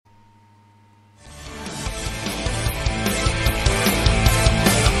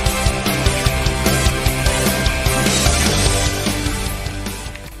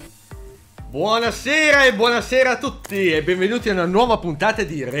Buonasera e buonasera a tutti e benvenuti a una nuova puntata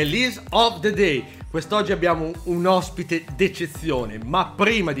di Release of the Day. Quest'oggi abbiamo un ospite d'eccezione, ma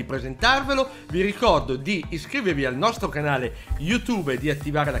prima di presentarvelo vi ricordo di iscrivervi al nostro canale YouTube e di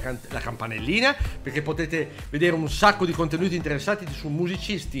attivare la campanellina, perché potete vedere un sacco di contenuti interessanti su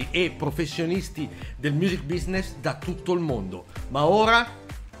musicisti e professionisti del music business da tutto il mondo. Ma ora,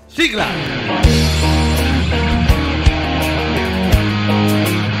 sigla!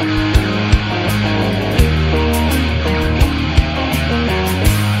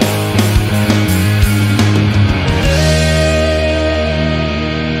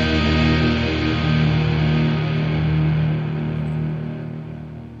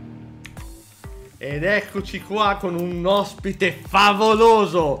 Ed eccoci qua con un ospite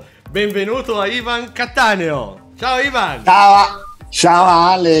favoloso. Benvenuto a Ivan Cattaneo. Ciao Ivan. Ciao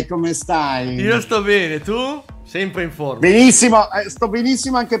Ale, come stai? Io sto bene, tu? Sempre in forma. Benissimo, sto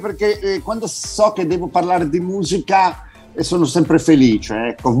benissimo anche perché quando so che devo parlare di musica sono sempre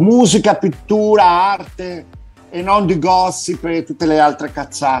felice. Ecco, musica, pittura, arte e non di gossip e tutte le altre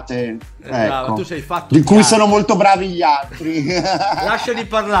cazzate, ecco, tu sei fatto di cui arte. Sono molto bravi gli altri. Lasciali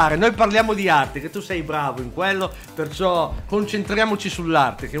parlare, noi parliamo di arte, che tu sei bravo in quello, perciò concentriamoci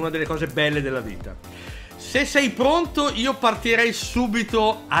sull'arte, che è una delle cose belle della vita. Se sei pronto, io partirei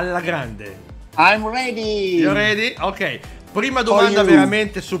subito alla grande. I'm ready. You ready? Ok, prima domanda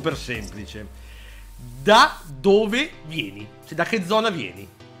veramente super semplice. Da dove vieni? Cioè, da che zona vieni?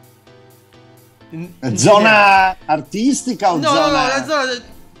 Zona artistica o no, zona... No, la zona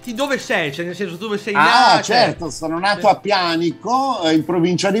di dove sei, cioè nel senso dove sei nato. Certo, sono nato a Pianico, in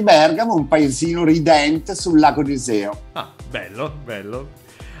provincia di Bergamo, un paesino ridente sul lago di Iseo. Ah, bello, bello.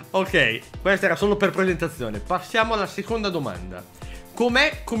 Ok, questa era solo per presentazione. Passiamo alla seconda domanda.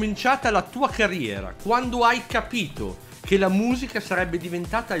 Com'è cominciata la tua carriera? Quando hai capito che la musica sarebbe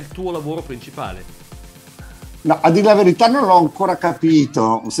diventata il tuo lavoro principale? No, a dire la verità non l'ho ancora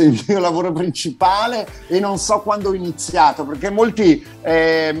capito se il mio lavoro principale, e non so quando ho iniziato, perché molti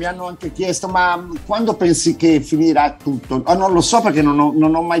mi hanno anche chiesto: ma quando pensi che finirà tutto? Non lo so, perché non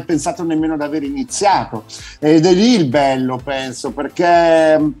ho mai pensato nemmeno ad aver iniziato, ed è lì il bello, penso,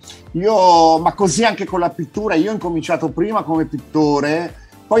 perché ma così anche con la pittura. Io ho incominciato prima come pittore,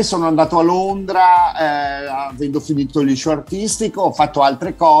 poi sono andato a Londra, avendo finito il liceo artistico, ho fatto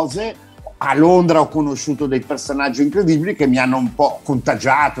altre cose. A Londra ho conosciuto dei personaggi incredibili che mi hanno un po'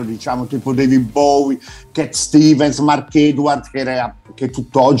 contagiato, diciamo, tipo David Bowie, Cat Stevens, Mark Edwards, che è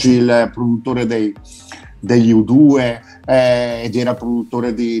tutt'oggi il produttore degli U2, ed era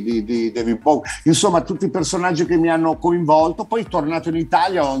produttore di David Bowie. Insomma, tutti i personaggi che mi hanno coinvolto. Poi, tornato in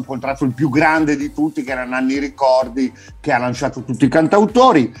Italia, ho incontrato il più grande di tutti, che era Nanni Ricordi, che ha lanciato tutti i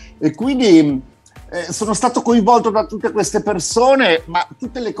cantautori, e quindi sono stato coinvolto da tutte queste persone, ma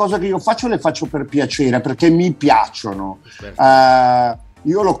tutte le cose che io faccio le faccio per piacere, perché mi piacciono.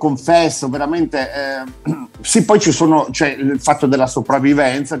 Io lo confesso, veramente. Sì, poi c'è il fatto della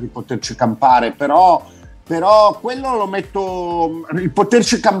sopravvivenza, di poterci campare, però quello lo metto, il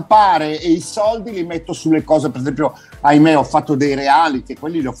poterci campare e i soldi li metto sulle cose. Per esempio, ahimè, ho fatto dei reality,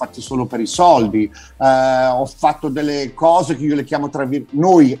 quelli li ho fatti solo per i soldi. Ho fatto delle cose che io le chiamo,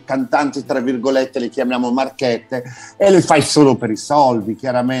 noi cantanti tra virgolette le chiamiamo marchette, e le fai solo per i soldi,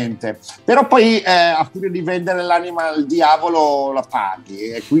 chiaramente. Però poi a furia di vendere l'anima al diavolo la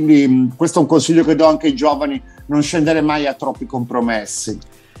paghi, e quindi questo è un consiglio che do anche ai giovani: non scendere mai a troppi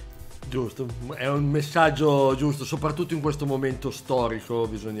compromessi. Giusto, è un messaggio giusto, soprattutto in questo momento storico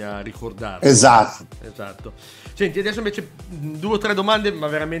bisogna ricordarlo. Esatto. Senti, adesso invece 2 o 3 domande, ma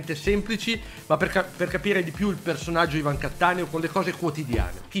veramente semplici, ma per capire di più il personaggio Ivan Cattaneo con le cose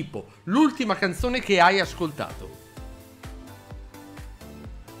quotidiane. Tipo, l'ultima canzone che hai ascoltato?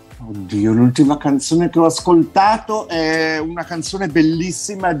 Oddio, l'ultima canzone che ho ascoltato è una canzone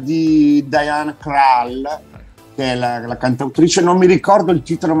bellissima di Diana Krall, che è la cantautrice. Non mi ricordo il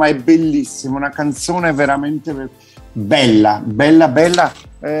titolo, ma è bellissima, una canzone veramente bella.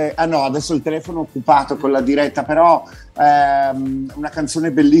 No, adesso il telefono è occupato con la diretta, però una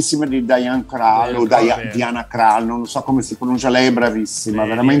canzone bellissima di Diana Krall o Diana Krall, non so come si pronuncia, lei è bravissima,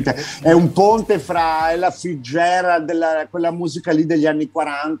 veramente. È un ponte fra Ella Fitzgerald, quella musica lì degli anni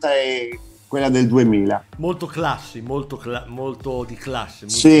 40, e quella del 2000. Molto classi, molto di classe.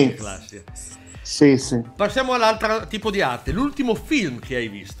 Sì. Di classe. Sì. Passiamo all'altro tipo di arte. L'ultimo film che hai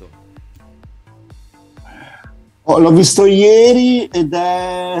visto? L'ho visto ieri ed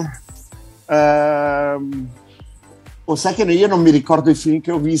è... sai che io non mi ricordo i film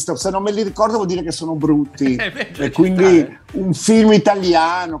che ho visto. Se non me li ricordo vuol dire che sono brutti. E quindi un film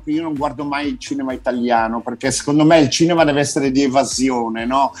italiano, che io non guardo mai il cinema italiano, perché secondo me il cinema deve essere di evasione,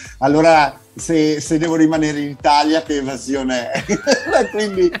 no? Allora se devo rimanere in Italia, che evasione è.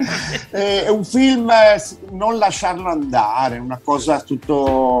 Quindi è un film, non lasciarlo andare, una cosa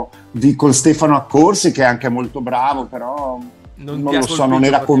tutto con Stefano Accorsi, che è anche molto bravo, però non lo so, non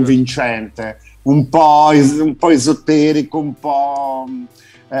era convincente, un po' esoterico, un po'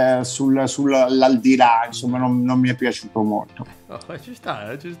 sull'aldilà, insomma non mi è piaciuto molto. Oh, ci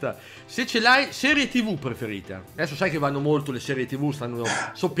sta. Se ce l'hai, serie TV preferita? Adesso sai che vanno molto le serie TV, stanno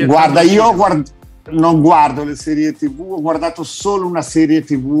soppiantando. Guarda, non guardo le serie TV, ho guardato solo una serie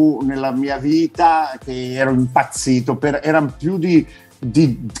TV nella mia vita, che ero impazzito, erano più di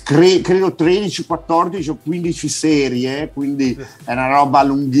credo 13, 14 o 15 serie, quindi è una roba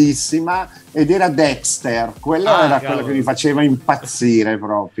lunghissima, ed era Dexter, quella che mi faceva impazzire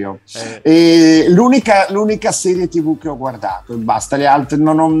proprio. E l'unica serie TV che ho guardato e basta, le altre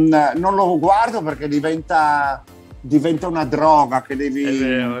non lo guardo perché diventa una droga che devi...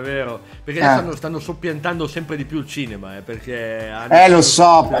 È vero, perché stanno soppiantando sempre di più il cinema, perché lo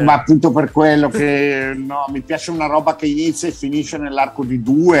so, ma appunto per quello che mi piace una roba che inizia e finisce nell'arco di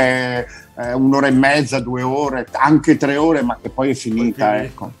 1 ora e mezza, 2 ore, anche 3 ore, ma che poi è finita,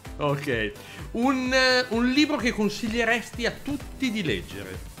 ecco. Ok, un libro che consiglieresti a tutti di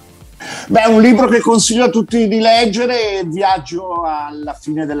leggere? Beh, un libro che consiglio a tutti di leggere è Viaggio alla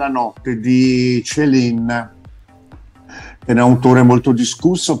fine della notte di Céline, che è un autore molto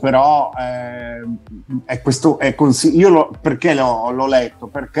discusso, però perché l'ho letto?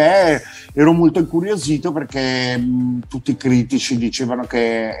 Perché ero molto incuriosito, perché tutti i critici dicevano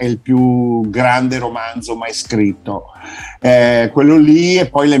che è il più grande romanzo mai scritto, quello lì, e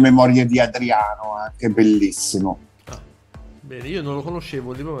poi Le memorie di Adriano, anche bellissimo. Bene, io non lo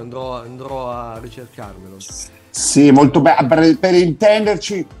conoscevo il libro, andrò a ricercarmelo. Sì, molto bello. Per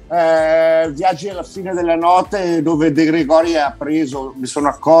intenderci, Viaggi alla fine della notte, dove De Gregori ha preso, mi sono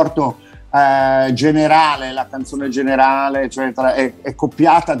accorto, Generale, la canzone Generale, cioè è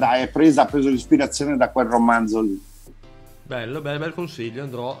copiata ha preso l'ispirazione da quel romanzo lì. Bel consiglio,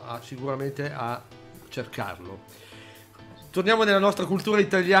 andrò sicuramente a cercarlo. Torniamo nella nostra cultura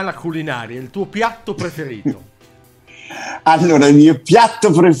italiana culinaria, il tuo piatto preferito? Allora, il mio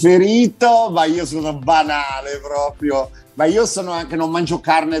piatto preferito, ma io sono banale proprio, ma io sono anche, non mangio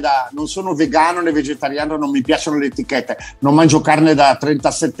carne non sono vegano né vegetariano, non mi piacciono le etichette, non mangio carne da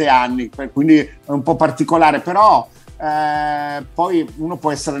 37 anni, quindi è un po' particolare, però poi uno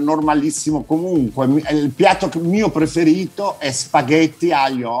può essere normalissimo comunque. Il piatto mio preferito è spaghetti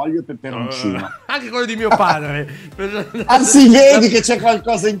aglio, olio e peperoncino. Anche quello di mio padre. Anzi, vedi che c'è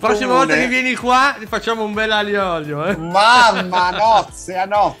qualcosa in comune. Prossima volta che vieni qua facciamo un bel aglio olio. Mamma, a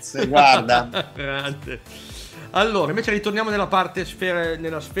nozze, guarda. Grande. Allora, invece ritorniamo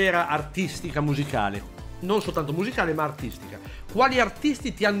nella sfera artistica musicale. Non soltanto musicale, ma artistica. Quali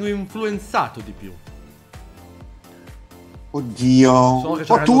artisti ti hanno influenzato di più? Oddio, un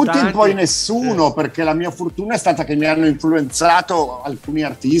po' tutti e poi nessuno, perché la mia fortuna è stata che mi hanno influenzato alcuni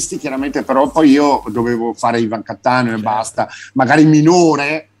artisti, chiaramente, però poi io dovevo fare Ivan Cattaneo e basta, magari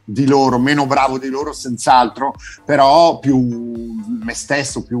minore di loro, meno bravo di loro senz'altro, però più me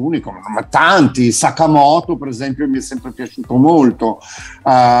stesso, più unico, ma tanti. Sakamoto per esempio mi è sempre piaciuto molto,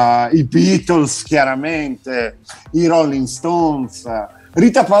 i Beatles chiaramente, i Rolling Stones,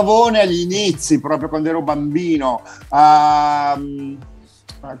 Rita Pavone agli inizi, proprio quando ero bambino,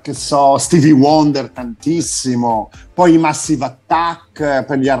 che so, Stevie Wonder tantissimo, poi i Massive Attack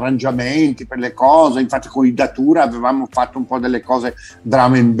per gli arrangiamenti, per le cose, infatti con i Datura avevamo fatto un po' delle cose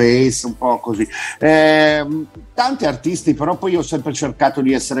drum and bass, un po' così, tanti artisti, però poi io ho sempre cercato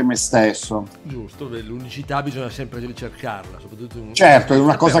di essere me stesso. Giusto, l'unicità bisogna sempre ricercarla, soprattutto certo, è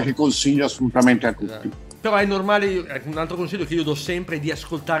una cosa che consiglio assolutamente a tutti. Però è normale, un altro consiglio che io do sempre è di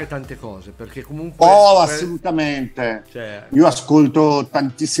ascoltare tante cose, perché comunque... assolutamente. Io ascolto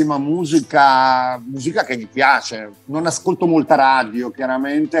tantissima musica che mi piace. Non ascolto molta radio,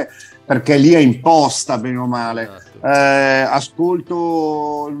 chiaramente, perché lì è imposta, bene o male.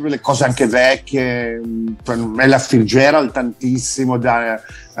 Ascolto le cose anche vecchie, Ella Fitzgerald tantissimo,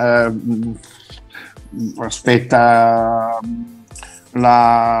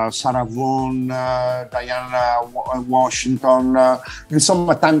 la Sarah Vaughan, Diana Washington,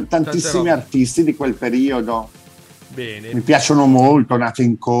 insomma tantissimi artisti di quel periodo. Bene. Mi piacciono molto,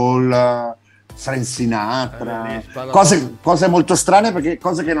 Nat Cole, Frank Sinatra, cose molto strane, perché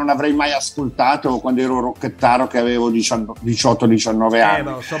cose che non avrei mai ascoltato quando ero rockettaro, che avevo 18-19 anni.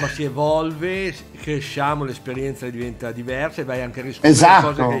 Ma insomma si evolve, cresciamo, l'esperienza diventa diversa e vai anche a riscoprire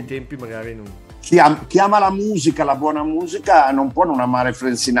cose che ai tempi magari non... Chi ama la musica, la buona musica, non può non amare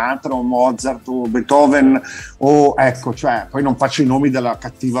Frank Sinatra o Mozart o Beethoven o ecco, cioè, poi non faccio i nomi della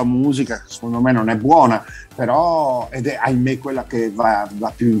cattiva musica, che secondo me non è buona, però ed è ahimè quella che va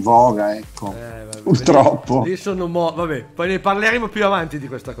più in voga, ecco, purtroppo. Lì sono vabbè, poi ne parleremo più avanti di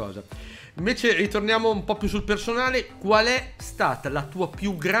questa cosa. Invece ritorniamo un po' più sul personale. Qual è stata la tua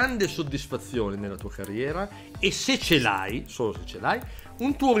più grande soddisfazione nella tua carriera? E se ce l'hai, solo se ce l'hai,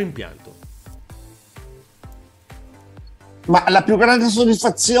 un tuo rimpianto? Ma la più grande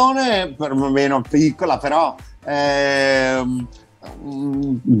soddisfazione, per lo meno piccola, però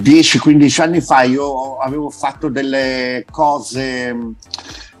 10-15 anni fa io avevo fatto delle cose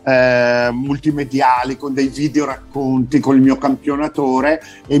multimediali con dei video racconti con il mio campionatore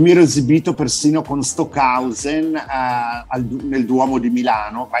e mi ero esibito persino con Stockhausen nel Duomo di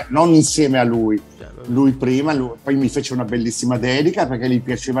Milano, non insieme a lui prima, poi mi fece una bellissima dedica perché gli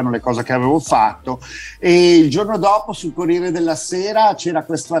piacevano le cose che avevo fatto e il giorno dopo sul Corriere della Sera c'era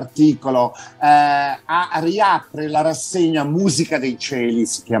questo articolo, riapre la rassegna Musica dei Cieli,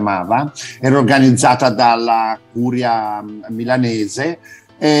 si chiamava, era organizzata dalla Curia milanese.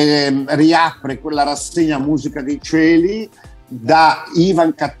 Riapre quella rassegna Musica dei Cieli da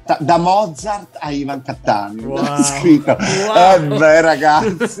Mozart a Ivan Cattaneo. Wow. Scritto. Wow. Beh,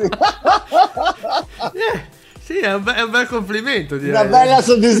 ragazzi. Sì, è un bel complimento, direi. Una bella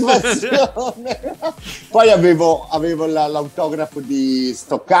soddisfazione. Poi avevo l'autografo di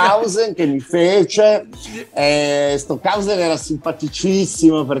Stockhausen che mi fece. Stockhausen era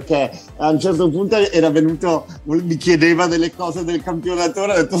simpaticissimo perché a un certo punto era venuto, mi chiedeva delle cose del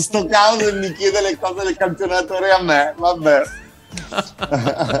campionatore, ho detto Stockhausen mi chiede le cose del campionatore a me, vabbè.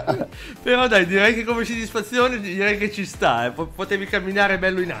 Però dai, direi che come soddisfazione direi che ci sta, potevi camminare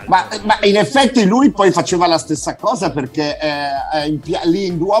bello in alto. Ma in effetti lui poi faceva la stessa cosa perché lì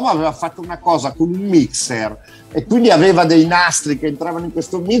in Duomo aveva fatto una cosa con un mixer e quindi aveva dei nastri che entravano in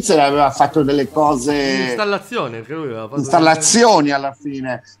questo mixer e aveva fatto delle cose, installazioni, anche lui aveva fatto installazioni alla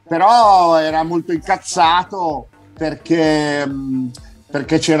fine, però era molto incazzato perché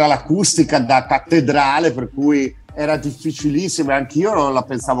c'era l'acustica da cattedrale, per cui era difficilissimo e anch'io la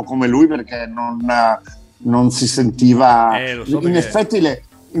pensavo come lui perché non si sentiva. Lo so in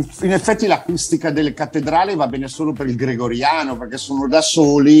effetti l'acustica delle cattedrali va bene solo per il gregoriano perché sono da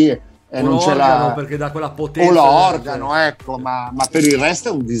soli e non c'è perché dà quella potenza. O l'organo, ecco, ma per il resto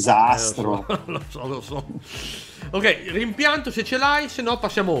è un disastro. Lo so. Ok, rimpianto se ce l'hai, se no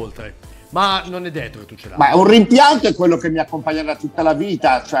passiamo oltre. Ma non è detto che tu ce l'hai. Ma un rimpianto è quello che mi accompagna da tutta la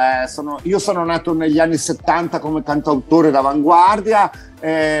vita, cioè io sono nato negli anni 70 come cantautore d'avanguardia,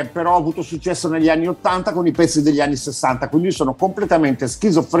 però ho avuto successo negli anni 80 con i pezzi degli anni 60, quindi sono completamente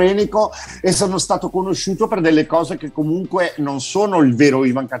schizofrenico e sono stato conosciuto per delle cose che comunque non sono il vero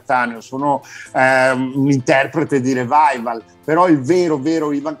Ivan Cattaneo, sono un interprete di revival, però il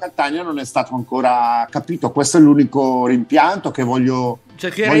vero Ivan Cattaneo non è stato ancora capito. Questo è l'unico rimpianto che voglio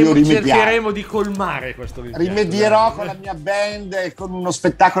cercheremo di colmare questo rimpianto. Rimedierò con la mia band e con uno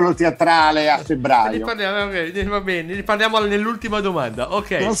spettacolo teatrale a febbraio. Va bene, ne parliamo nell'ultima domanda.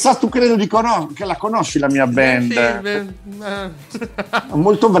 Okay. Non so, tu credo che la conosci la mia band.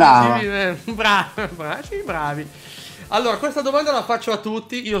 Molto brava. Sì, bravi. Allora, questa domanda la faccio a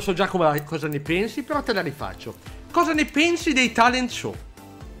tutti. Io so già cosa ne pensi, però te la rifaccio. Cosa ne pensi dei talent show?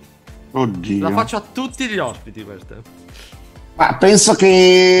 Oddio. La faccio a tutti gli ospiti questa. Ma penso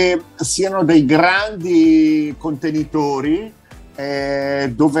che siano dei grandi contenitori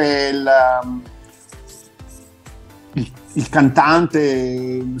dove il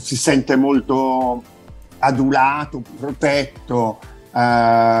cantante si sente molto adulato, protetto,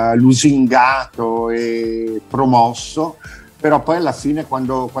 lusingato e promosso, però poi alla fine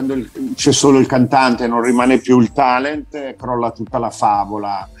quando c'è solo il cantante e non rimane più il talent, crolla tutta la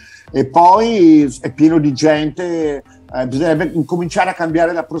favola. E poi è pieno di gente, bisognerebbe incominciare a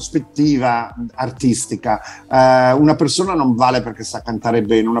cambiare la prospettiva artistica. Una persona non vale perché sa cantare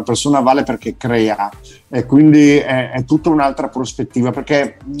bene, una persona vale perché crea, e quindi è tutta un'altra prospettiva,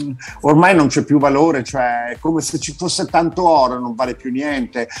 perché ormai non c'è più valore, cioè è come se ci fosse tanto oro, non vale più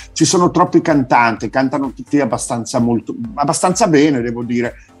niente. Ci sono troppi cantanti, cantano tutti abbastanza bene, devo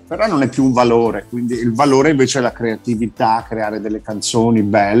dire, però non è più un valore, quindi il valore invece è la creatività, creare delle canzoni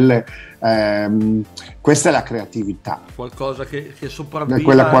belle, questa è la creatività. Qualcosa che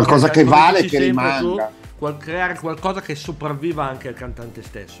sopravviva, qualcosa che vale, che rimanga. Creare qualcosa che sopravviva anche al cantante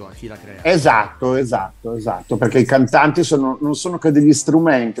stesso, a chi la crea. Esatto, perché i cantanti non sono che degli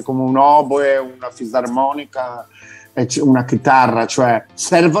strumenti, come un oboe, una fisarmonica, una chitarra, cioè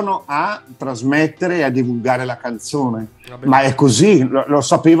servono a trasmettere e a divulgare la canzone. Vabbè. Ma è così, lo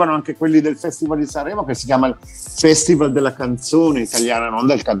sapevano anche quelli del Festival di Sanremo, che si chiama il Festival della canzone italiana, non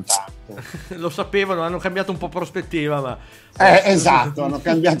del cantante. Lo sapevano, hanno cambiato un po' prospettiva, ma... Esatto, hanno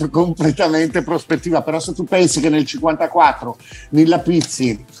cambiato completamente prospettiva, però se tu pensi che nel 54 Nilla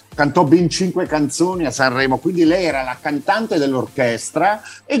Pizzi cantò ben 5 canzoni a Sanremo, quindi lei era la cantante dell'orchestra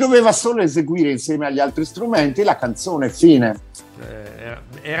e doveva solo eseguire insieme agli altri strumenti la canzone, fine.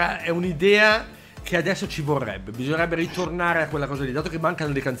 È un'idea che adesso ci vorrebbe, bisognerebbe ritornare a quella cosa lì, dato che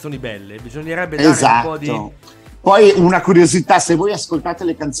mancano le canzoni belle, bisognerebbe dare un po' di... Poi una curiosità, se voi ascoltate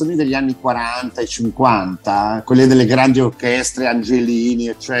le canzoni degli anni 40 e 50, quelle delle grandi orchestre, Angelini,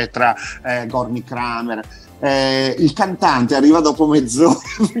 eccetera, Gorny Kramer, il cantante arriva dopo mezz'ora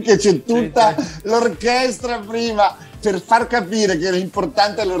perché c'è tutta l'orchestra prima per far capire che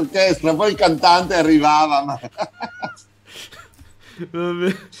l'importante è l'orchestra, poi il cantante arrivava. Ma...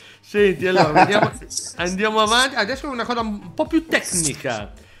 Vabbè. Senti, allora andiamo avanti. Adesso è una cosa un po' più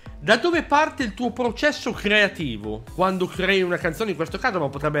tecnica. Da dove parte il tuo processo creativo quando crei una canzone, in questo caso, ma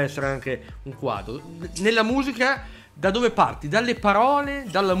potrebbe essere anche un quadro? Nella musica, da dove parti? Dalle parole,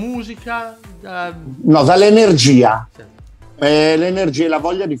 dalla musica? No, dall'energia. Sì. L'energia e la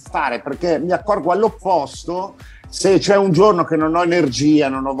voglia di fare, perché mi accorgo all'opposto, se c'è un giorno che non ho energia,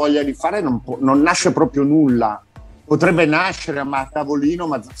 non ho voglia di fare, non nasce proprio nulla. Potrebbe nascere a tavolino,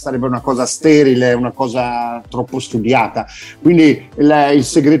 ma sarebbe una cosa sterile, una cosa troppo studiata. Quindi il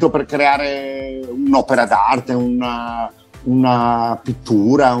segreto per creare un'opera d'arte, una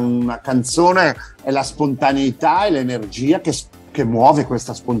pittura, una canzone è la spontaneità e l'energia che muove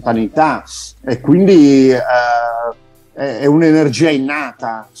questa spontaneità. E quindi è un'energia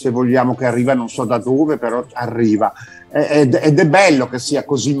innata, se vogliamo, che arriva non so da dove, però arriva. Ed è bello che sia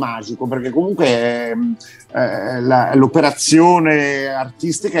così magico, perché comunque l'operazione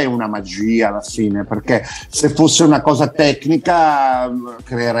artistica è una magia alla fine, perché se fosse una cosa tecnica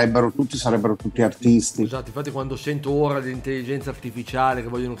sarebbero tutti artisti. Esatto, infatti quando sento ora l'intelligenza artificiale che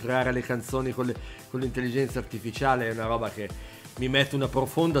vogliono creare le canzoni con l'intelligenza artificiale è una roba che mi mette una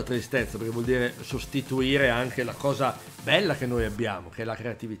profonda tristezza, perché vuol dire sostituire anche la cosa bella che noi abbiamo, che è la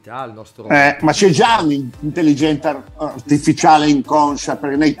creatività, il nostro... ma c'è già un'intelligenza artificiale inconscia,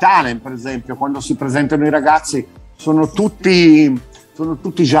 perché nei talent, per esempio, quando si presentano i ragazzi sono tutti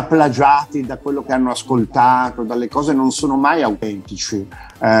già plagiati da quello che hanno ascoltato, dalle cose, non sono mai autentici,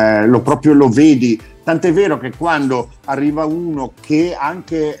 lo vedi. Tant'è vero che quando arriva uno che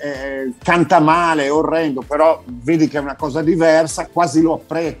anche canta male, è orrendo, però vedi che è una cosa diversa, quasi lo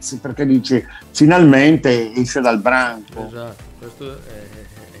apprezzi, perché dici finalmente esce dal branco. Esatto, questo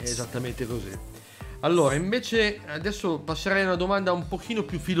è esattamente così. Allora, invece adesso passerei a una domanda un pochino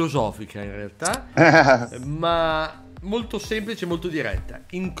più filosofica in realtà, ma molto semplice, molto diretta.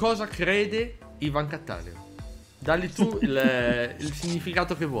 In cosa crede Ivan Cattaneo? Dagli tu il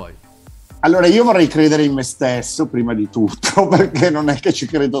significato che vuoi. Allora, io vorrei credere in me stesso prima di tutto, perché non è che ci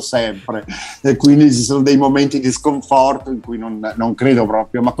credo sempre, e quindi ci sono dei momenti di sconforto in cui non credo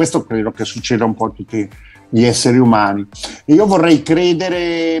proprio, ma questo credo che succeda un po' a tutti gli esseri umani. E io vorrei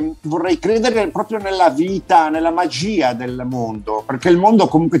credere proprio nella vita, nella magia del mondo, perché il mondo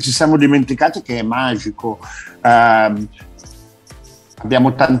comunque ci siamo dimenticati che è magico.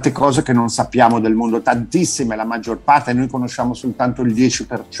 Abbiamo tante cose che non sappiamo del mondo, tantissime, la maggior parte, noi conosciamo soltanto il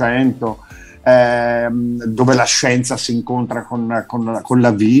 10%, dove la scienza si incontra con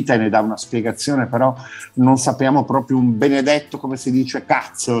la vita e ne dà una spiegazione, però non sappiamo proprio un benedetto, come si dice,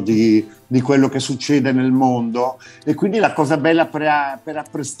 cazzo di quello che succede nel mondo. E quindi la cosa bella per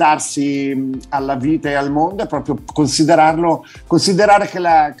apprestarsi alla vita e al mondo è proprio considerare che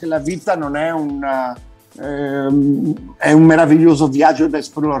la vita non è è un meraviglioso viaggio da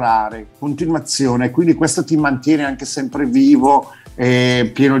esplorare, continuazione, quindi questo ti mantiene anche sempre vivo e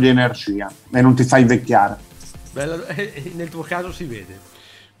pieno di energia e non ti fa invecchiare. Nel tuo caso si vede.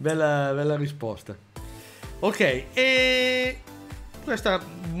 Bella risposta. Ok, e questa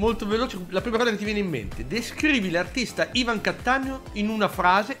molto veloce. La prima cosa che ti viene in mente: descrivi l'artista Ivan Cattaneo in una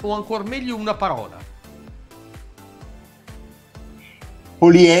frase o ancora meglio una parola.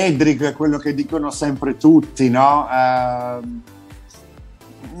 Poliedrico è quello che dicono sempre tutti, no?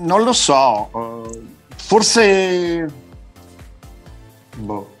 Non lo so, forse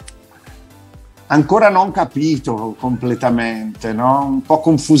ancora non capito completamente, no? Un po'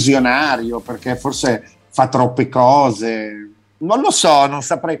 confusionario, perché forse fa troppe cose. Non lo so, non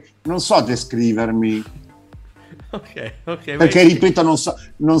so descrivermi. Ok, ok. Perché ripeto, non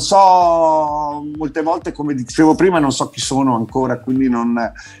so, molte volte, come dicevo prima, non so chi sono ancora, quindi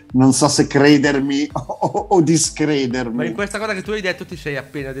non so se credermi o discredermi. Ma in questa cosa che tu hai detto ti sei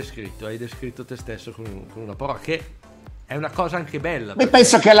appena descritto, hai descritto te stesso con una parola che è una cosa anche bella. Beh,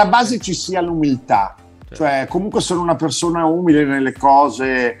 penso che alla base ci sia l'umiltà, cioè comunque sono una persona umile nelle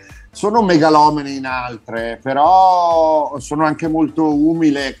cose, sono megalomane in altre, però sono anche molto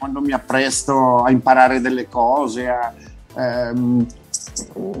umile quando mi appresto a imparare delle cose,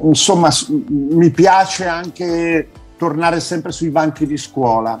 insomma mi piace anche tornare sempre sui banchi di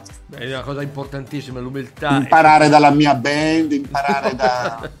scuola. È una cosa importantissima, l'umiltà. Imparare dalla mia band, imparare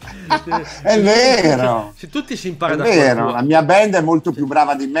da... È vero! Se tutti si impara da vero, qualcuno. La mia band è molto più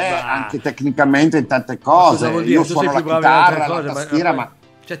brava di me, anche tecnicamente in tante cose. Io suono la chitarra, la tastiera, ma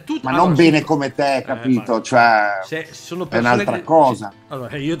non bene come te, capito? Sono è un'altra cosa.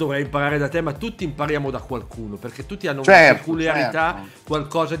 Allora, io dovrei imparare da te, ma tutti impariamo da qualcuno, perché tutti hanno una peculiarità,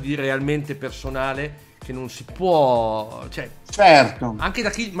 qualcosa di realmente personale che non si può, certo, anche da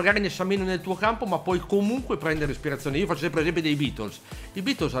chi magari ne sa meno nel tuo campo, ma puoi comunque prendere ispirazione. Io faccio sempre l'esempio dei Beatles. I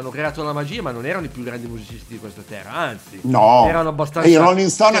Beatles hanno creato la magia, ma non erano i più grandi musicisti di questa terra, anzi erano abbastanza, i Rolling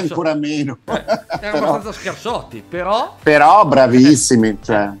Stone ancora meno, erano abbastanza scherzotti, però bravissimi,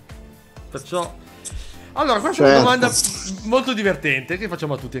 perciò. Allora, questa è una domanda molto divertente che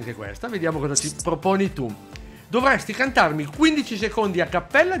facciamo a tutti, anche questa. Vediamo cosa ci proponi tu. Dovresti cantarmi 15 secondi a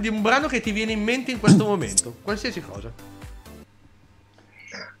cappella di un brano che ti viene in mente in questo momento, qualsiasi cosa.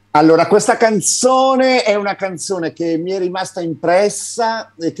 Allora, questa canzone è una canzone che mi è rimasta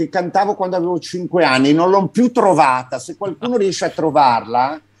impressa e che cantavo quando avevo 5 anni. Non l'ho più trovata. Se qualcuno riesce a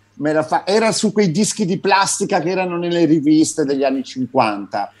trovarla, me la fa. Era su quei dischi di plastica che erano nelle riviste degli anni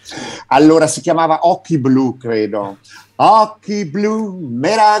 50. Allora si chiamava Occhi Blu, credo. Occhi blu,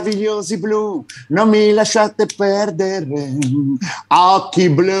 meravigliosi blu, non mi lasciate perdere. Occhi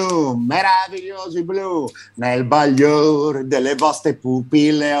blu, meravigliosi blu, nel bagliore delle vostre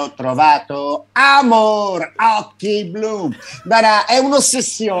pupille ho trovato amor. Occhi blu. È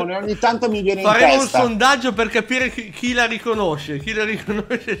un'ossessione, ogni tanto mi viene in testa. Faremo un sondaggio per capire chi la riconosce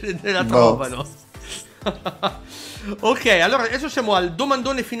se la trovano. Ok, allora adesso siamo al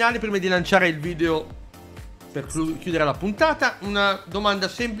domandone finale prima di lanciare il video per chiudere la puntata. Una domanda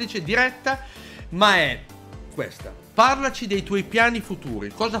semplice, diretta, ma è questa: parlaci dei tuoi piani futuri.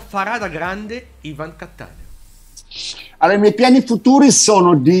 Cosa farà da grande Ivan Cattaneo? Allora, i miei piani futuri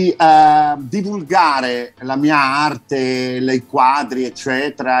sono di divulgare la mia arte, i quadri,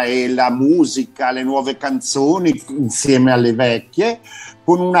 eccetera, e la musica, le nuove canzoni insieme alle vecchie,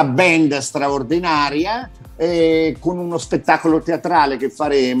 con una band straordinaria, e con uno spettacolo teatrale che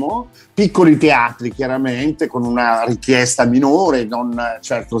faremo, piccoli teatri chiaramente, con una richiesta minore, non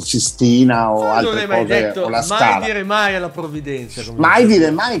certo Sistina o altre cose, detto, o la Scala. Mai dire mai alla provvidenza. Mai dire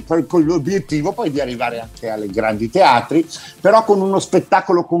mai, con l'obiettivo poi di arrivare anche ai grandi teatri, però con uno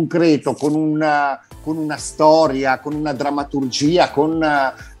spettacolo concreto, con una storia, con una drammaturgia,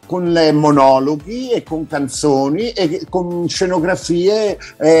 con le monologhi e con canzoni e con scenografie,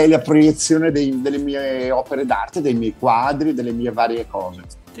 la proiezione delle mie opere d'arte, dei miei quadri, delle mie varie cose.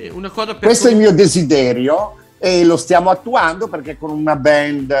 Sì, una cosa questo è il mio desiderio e lo stiamo attuando perché con una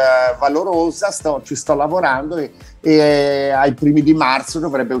band valorosa ci sto lavorando e ai primi di marzo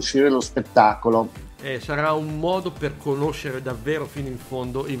dovrebbe uscire lo spettacolo. Sarà un modo per conoscere davvero fino in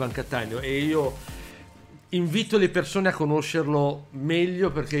fondo Ivan Cattaneo, e io invito le persone a conoscerlo meglio,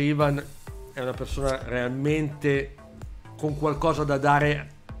 perché Ivan è una persona realmente con qualcosa da dare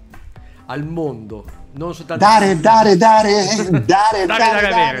al mondo, non soltanto dare.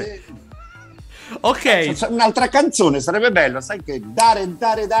 Ok, un'altra canzone sarebbe bello, sai che dare,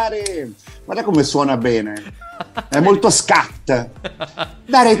 guarda come suona bene, è molto scat.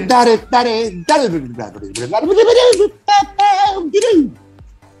 Dare.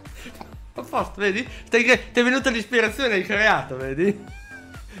 a posto, vedi? Ti è venuta l'ispirazione, hai creato, vedi?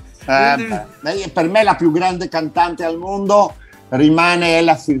 Per me la più grande cantante al mondo rimane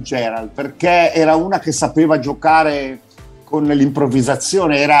Ella Fitzgerald, perché era una che sapeva giocare con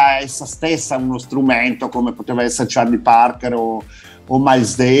l'improvvisazione, era essa stessa uno strumento, come poteva essere Charlie Parker o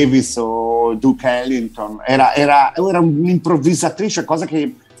Miles Davis o Duke Ellington. Era un'improvvisatrice, cosa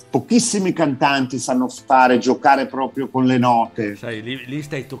che pochissimi cantanti sanno fare, giocare proprio con le note. Sai, lì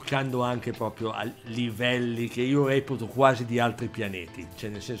stai toccando anche proprio a livelli che io reputo quasi di altri pianeti, cioè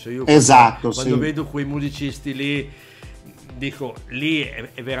nel senso, io quando vedo quei musicisti lì dico, lì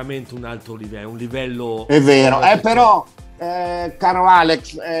è veramente un alto livello, un livello. È vero, però caro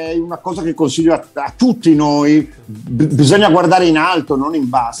Alex, è una cosa che consiglio a tutti noi: bisogna guardare in alto, non in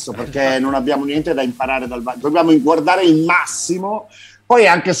basso, perché non abbiamo niente da imparare dal basso, dobbiamo guardare il massimo. Poi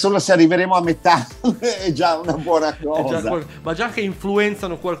anche solo se arriveremo a metà è già una buona cosa. Ma già che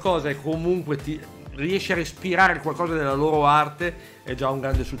influenzano qualcosa e comunque ti riesci a respirare qualcosa della loro arte, è già un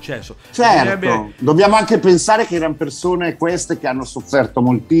grande successo. Certo, dobbiamo anche pensare che erano persone queste che hanno sofferto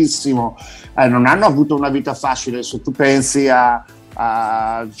moltissimo, non hanno avuto una vita facile. Se tu pensi a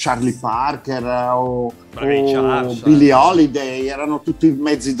Charlie Parker o Billie Holiday, erano tutti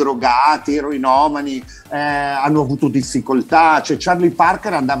mezzi drogati, eroinomani, hanno avuto difficoltà. Cioè Charlie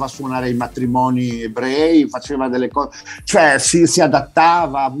Parker andava a suonare ai matrimoni ebrei, faceva delle cose, cioè si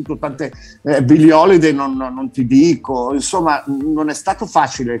adattava, ha avuto tante. Billie Holiday non ti dico, insomma non è stato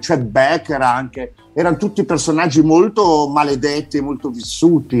facile. Cioè Becker anche, erano tutti personaggi molto maledetti e molto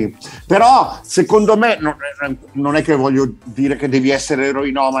vissuti. Però secondo me non è che voglio dire che devi essere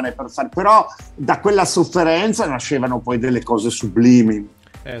eroinomane per fare, però da quella sofferenza nascevano poi delle cose sublimi.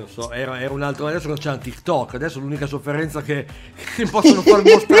 Lo so, era un altro. Adesso non c'è un TikTok, adesso l'unica sofferenza che possono far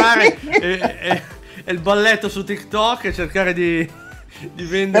mostrare è il balletto su TikTok e cercare di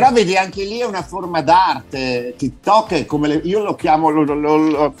vendere. Però vedi, anche lì è una forma d'arte. TikTok è come io lo chiamo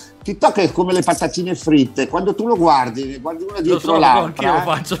TikTok è come le patatine fritte. Quando tu lo guardi una dietro l'altra, lo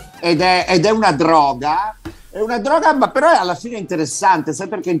faccio. ed è una droga. È una droga, ma però alla fine è interessante. Sai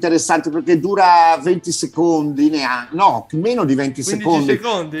perché è interessante? Perché dura 20 secondi, neanche, no, meno di 20 secondi.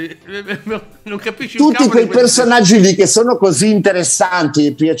 Non capisci tutti quei personaggi lì che sono così interessanti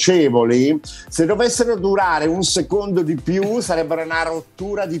e piacevoli, se dovessero durare un secondo di più sarebbero una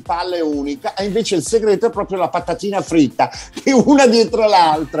rottura di palle unica. E invece il segreto è proprio la patatina fritta, che una dietro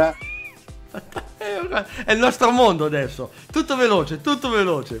l'altra. È il nostro mondo adesso, tutto veloce.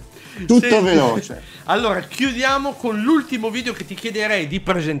 Veloce. Allora chiudiamo con l'ultimo video che ti chiederei di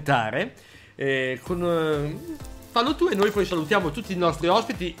presentare, fallo tu e noi poi salutiamo tutti i nostri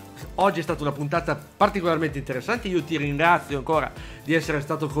ospiti. Oggi è stata una puntata particolarmente interessante, io ti ringrazio ancora di essere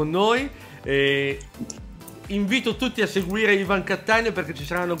stato con noi. Invito tutti a seguire Ivan Cattaneo perché ci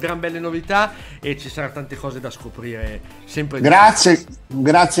saranno gran belle novità e ci saranno tante cose da scoprire sempre. Grazie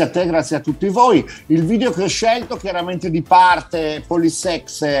a te, grazie a tutti voi. Il video che ho scelto, chiaramente di parte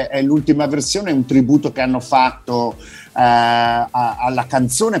Polysex, è l'ultima versione, è un tributo che hanno fatto alla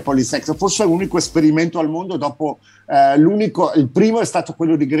canzone Polysex. Forse è l'unico esperimento al mondo dopo il primo è stato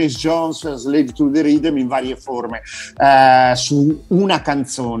quello di Grace Jones, Slave to the Rhythm, in varie forme, su una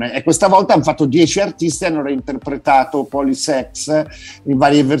canzone, e questa volta hanno fatto 10 artisti e hanno reinterpretato Polysex in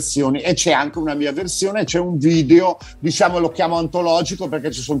varie versioni, e c'è anche una mia versione, c'è un video, diciamo lo chiamo antologico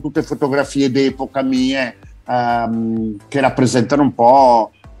perché ci sono tutte fotografie d'epoca mie che rappresentano un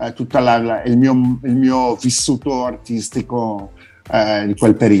po' tutto il mio vissuto artistico di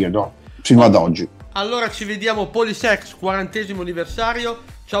quel periodo fino ad oggi. Allora ci vediamo Polysex 40° anniversario.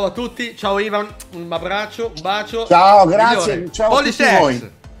 Ciao a tutti, ciao Ivan, un abbraccio, un bacio. Ciao, grazie, ciao a tutti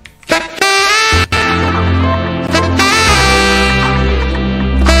voi.